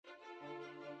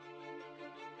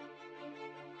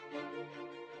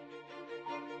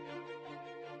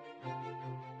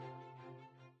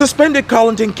Suspended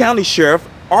Colleton County Sheriff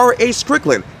R.A.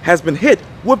 Strickland has been hit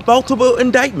with multiple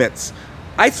indictments.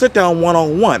 I sit down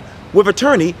one-on-one with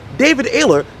attorney David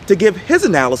Aylor to give his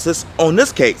analysis on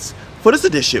this case for this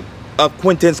edition of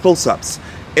Quintin's Close-Ups.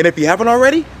 And if you haven't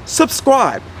already,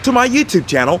 subscribe to my YouTube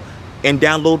channel and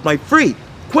download my free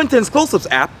Quintin's Close-Ups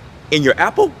app in your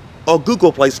Apple or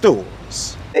Google Play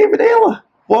stores. David Aylor,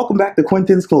 welcome back to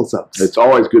Quintin's Close-Ups. It's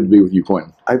always good to be with you,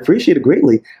 Quintin. I appreciate it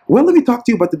greatly. Well, let me talk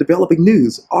to you about the developing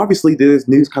news. Obviously, there's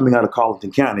news coming out of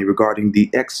Colleton County regarding the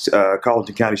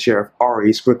ex-Colleton County Sheriff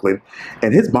R.A. Strickland,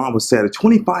 and his bond was set at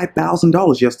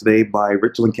 $25,000 yesterday by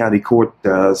Richland County Court,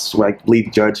 I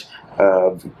believe Judge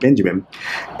Benjamin.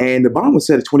 And the bond was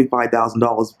set at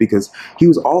 $25,000 because he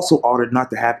was also ordered not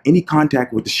to have any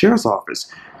contact with the sheriff's office.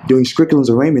 During Strickland's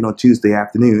arraignment on Tuesday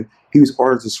afternoon, he was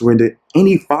ordered to surrender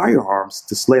any firearms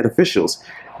to SLED officials.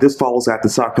 This follows after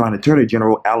South Carolina Attorney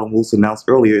General Alan Wilson announced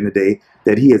earlier in the day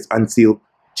that he has unsealed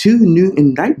 2 new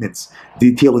indictments,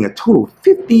 detailing a total of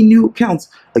 15 new counts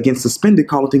against suspended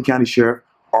Colleton County Sheriff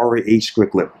R.A.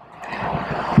 Strickland.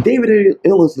 David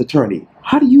Aylor is an attorney.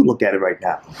 How do you look at it right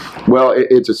now? Well,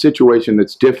 it's a situation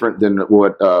that's different than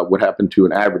what happened to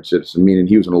an average citizen, meaning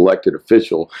he was an elected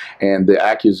official, and the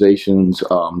accusations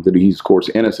that he's, of course,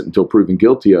 innocent until proven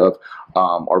guilty of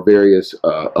are various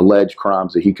alleged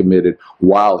crimes that he committed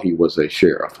while he was a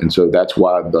sheriff. And so that's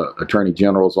why the Attorney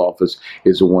General's office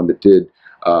is the one that did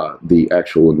the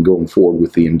actual and going forward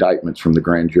with the indictments from the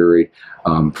grand jury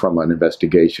from an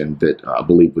investigation that I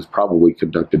believe was probably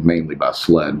conducted mainly by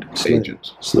SLED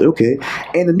agents. Okay.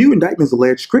 And the new indictments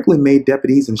allege Strickland made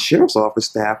deputies and sheriff's office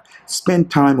staff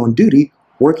spend time on duty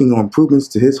working on improvements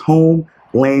to his home,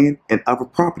 land, and other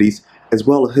properties, as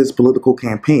well as his political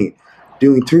campaign.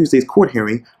 During Tuesday's court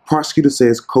hearing, prosecutor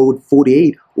says Code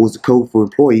 48 was the code for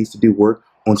employees to do work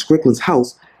on Strickland's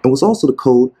house and was also the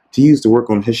code to use to work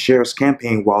on his sheriff's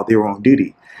campaign while they were on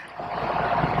duty.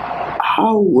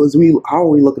 How are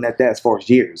we looking at that as far as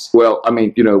years? Well, I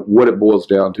mean, you know, what it boils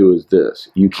down to is this.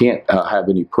 You can't have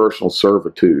any personal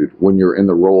servitude when you're in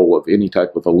the role of any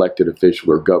type of elected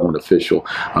official or government official.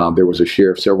 There was a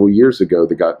sheriff several years ago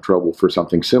that got in trouble for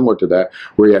something similar to that,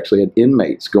 where he actually had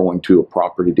inmates going to a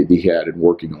property that he had and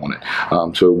working on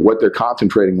it. So what they're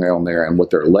concentrating on there and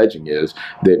what they're alleging is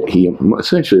that he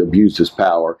essentially abused his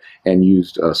power and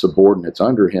used subordinates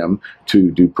under him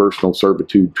to do personal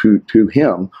servitude to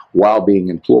him while being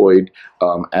employed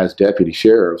as deputy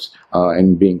sheriffs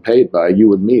and being paid by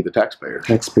you and me, the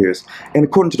taxpayers. And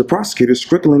according to the prosecutor,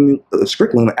 Strickland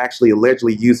actually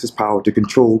allegedly used his power to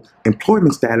control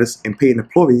employment status and pay an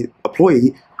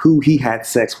employee who he had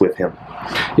sex with him.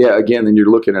 Yeah, again, then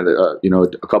you're looking at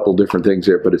a couple different things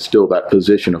there, but it's still that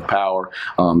position of power.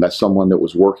 That's someone that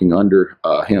was working under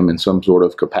him in some sort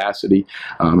of capacity,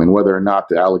 and whether or not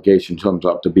the allegation comes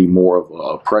up to be more of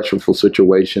a pressureful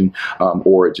situation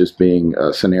or it just being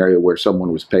a scenario where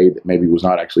someone was paid that maybe was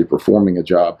not actually performing a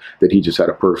job that he just had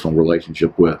a personal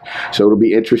relationship with. So it'll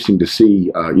be interesting to see,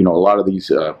 a lot of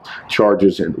these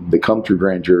charges that come through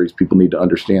grand juries. People need to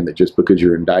understand that just because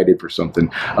you're indicted for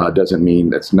something doesn't mean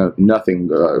that's nothing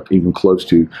even close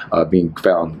to being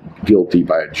found guilty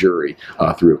by a jury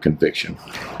through a conviction.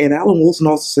 And Alan Wilson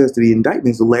also says that the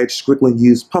indictments allege Strickland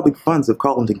used public funds of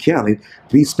Colleton County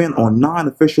to be spent on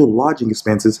non-official lodging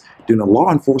expenses during a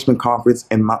law enforcement conference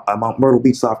in Mount Myrtle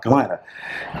Beach, South Carolina.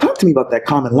 Talk to me about that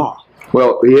common law.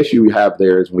 Well, the issue we have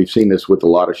there is we've seen this with a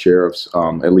lot of sheriffs,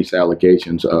 at least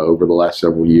allegations over the last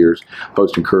several years.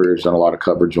 Post and Courier's done a lot of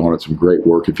coverage on it, some great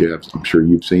work. If you have, I'm sure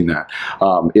you've seen that.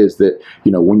 Is that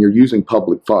when you're using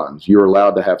public funds, you're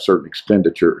allowed to have certain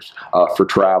expenditures for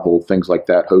travel, things like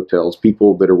that, hotels.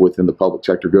 People that are within the public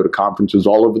sector go to conferences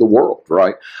all over the world,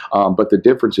 right? But the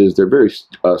difference is they're very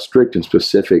strict and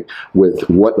specific with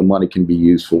what the money can be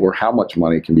used for, how much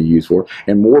money it can be used for,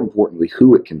 and more importantly,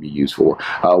 who it can be used for.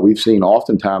 We've seen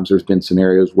oftentimes there's been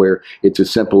scenarios where it's as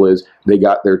simple as they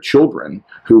got their children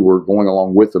who were going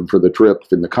along with them for the trip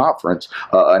in the conference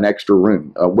an extra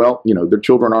room. Well, their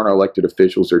children aren't elected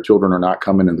officials. Their children are not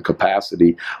coming in the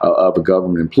capacity of a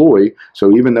government employee.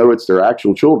 So even though it's their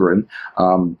actual children,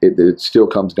 it still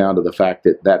comes down to the fact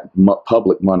that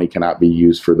public money cannot be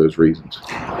used for those reasons.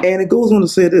 And it goes on to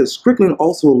say this. Strickland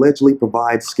also allegedly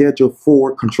provides Schedule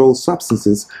 4 controlled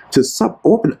substances to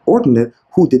subordinate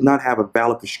who did not have a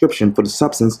valid prescription for the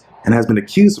substance and has been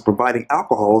accused of providing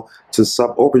alcohol to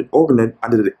subordinate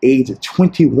under the age of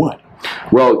 21.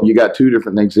 Well, you got two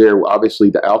different things there. Obviously,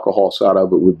 the alcohol side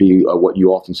of it would be what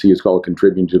you often see is called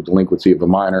contributing to delinquency of a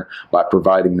minor by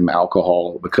providing them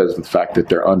alcohol because of the fact that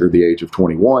they're under the age of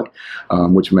 21,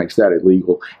 which makes that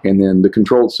illegal. And then the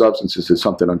controlled substances is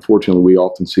something, unfortunately, we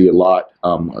often see a lot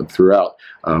throughout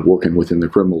working within the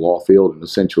criminal law field. And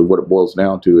essentially what it boils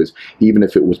down to is even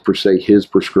if it was per se his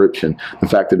prescription, the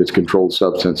fact that it's controlled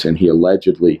substance and he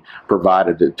allegedly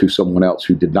provided it to someone else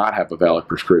who did not have a valid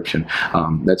prescription,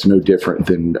 that's no different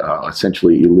than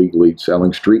essentially illegally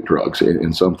selling street drugs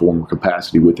in some form or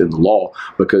capacity within the law,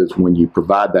 because when you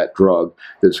provide that drug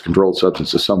that's a controlled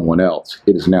substance to someone else,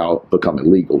 it has now become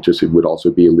illegal. Just it would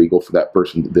also be illegal for that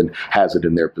person that then has it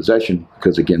in their possession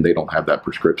because, again, they don't have that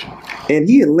prescription. And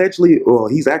he allegedly, or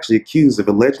he's actually accused of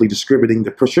allegedly distributing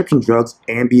the prescription drugs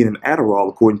Ambien and Adderall,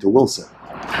 according to Wilson.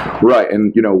 Right,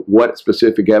 and what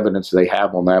specific evidence they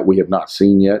have on that we have not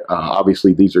seen yet.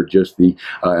 Obviously, these are just the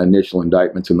initial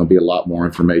indictments, and there'll be a lot more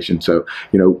information. So,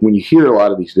 when you hear a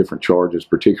lot of these different charges,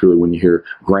 particularly when you hear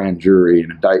grand jury and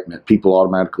indictment, people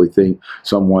automatically think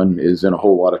someone is in a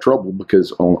whole lot of trouble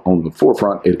because on the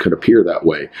forefront it could appear that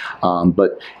way.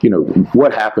 But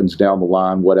what happens down the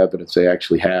line, what evidence they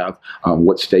actually have,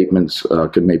 what statements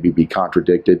could maybe be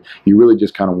contradicted, you really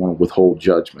just kind of want to withhold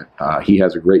judgment. He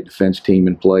has a great defense team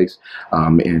in place,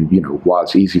 and while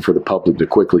it's easy for the public to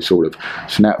quickly sort of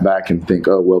snap back and think,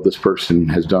 oh well, this person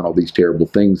has done all these terrible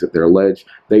things that they're alleged,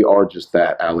 they are just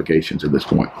that, allegations at this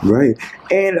point. Right.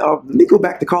 And let me go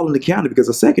back to Colleton County, because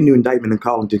a second new indictment in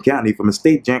Colleton County from a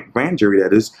state grand jury,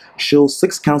 that is, shows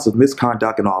 6 counts of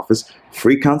misconduct in office,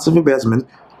 3 counts of embezzlement,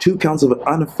 2 counts of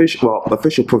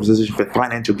official proposition for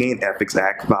Financial Gain Ethics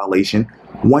Act violation,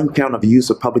 1 count of use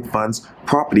of public funds,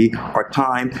 property, or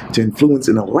time to influence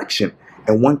an election,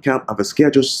 and 1 count of a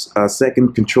Schedule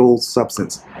 2 controlled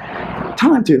substance.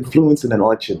 Time to influence an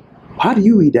election. How do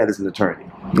you read that as an attorney?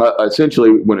 Essentially,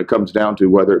 when it comes down to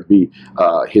whether it be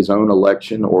his own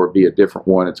election or it be a different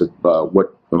one, it's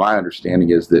what my understanding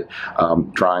is that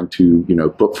trying to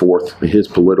put forth his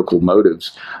political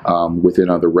motives within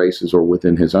other races or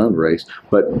within his own race.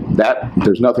 But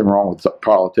there's nothing wrong with a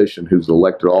politician who's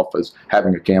elected office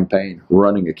having a campaign,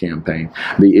 running a campaign.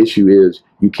 The issue is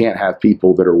you can't have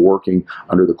people that are working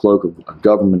under the cloak of a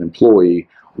government employee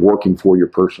working for your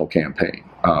personal campaign.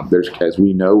 As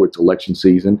we know, it's election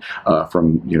season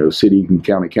from city and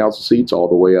county council seats all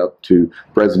the way up to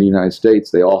President of the United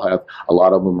States. They all have, a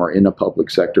lot of them are in a public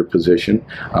sector position,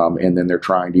 and then they're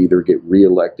trying to either get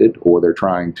reelected or they're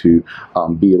trying to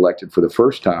be elected for the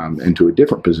first time into a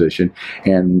different position.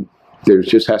 And there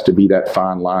just has to be that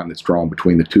fine line that's drawn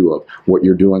between the two of what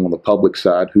you're doing on the public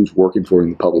side, who's working for you on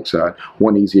the public side.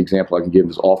 One easy example I can give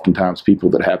is oftentimes people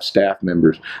that have staff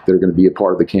members that are going to be a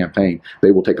part of the campaign, they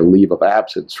will take a leave of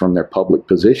absence from their public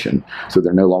position, so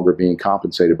they're no longer being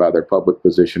compensated by their public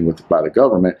position by the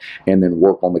government, and then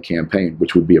work on the campaign,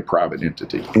 which would be a private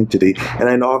entity. And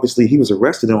then obviously he was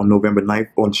arrested on November 9th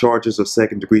on charges of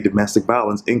second-degree domestic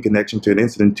violence in connection to an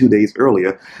incident 2 days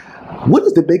earlier. What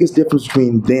is the biggest difference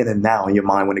between then and now in your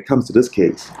mind when it comes to this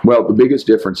case? Well, the biggest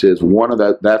difference is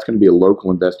that's going to be a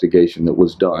local investigation that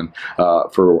was done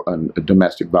for a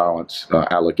domestic violence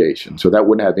allegation. So that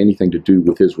wouldn't have anything to do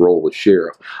with his role as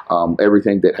sheriff.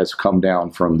 Everything that has come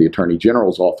down from the Attorney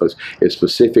General's office is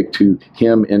specific to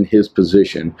him in his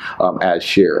position as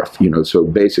sheriff. So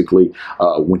basically,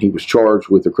 when he was charged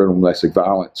with a criminal domestic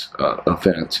violence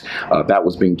offense, that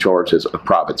was being charged as a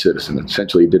private citizen.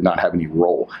 Essentially, he did not have any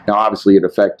role. Now, obviously, it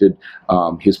affected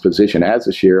his position as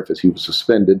a sheriff, as he was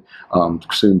suspended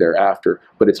soon thereafter,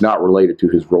 but it's not related to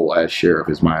his role as sheriff,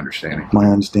 is my understanding.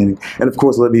 And of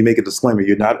course, let me make a disclaimer.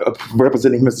 You're not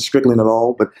representing Mr. Strickland at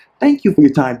all, but thank you for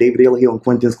your time, David Aylor, here on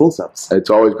Quintin's Close-Ups.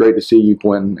 It's always great to see you,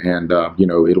 Quintin, and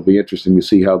it'll be interesting to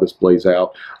see how this plays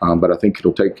out, but I think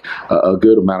it'll take a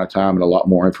good amount of time and a lot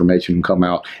more information can come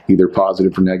out, either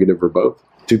positive or negative or both.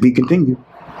 To be continued.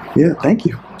 Yeah, thank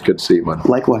you. It's good to see you, man.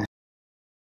 Likewise.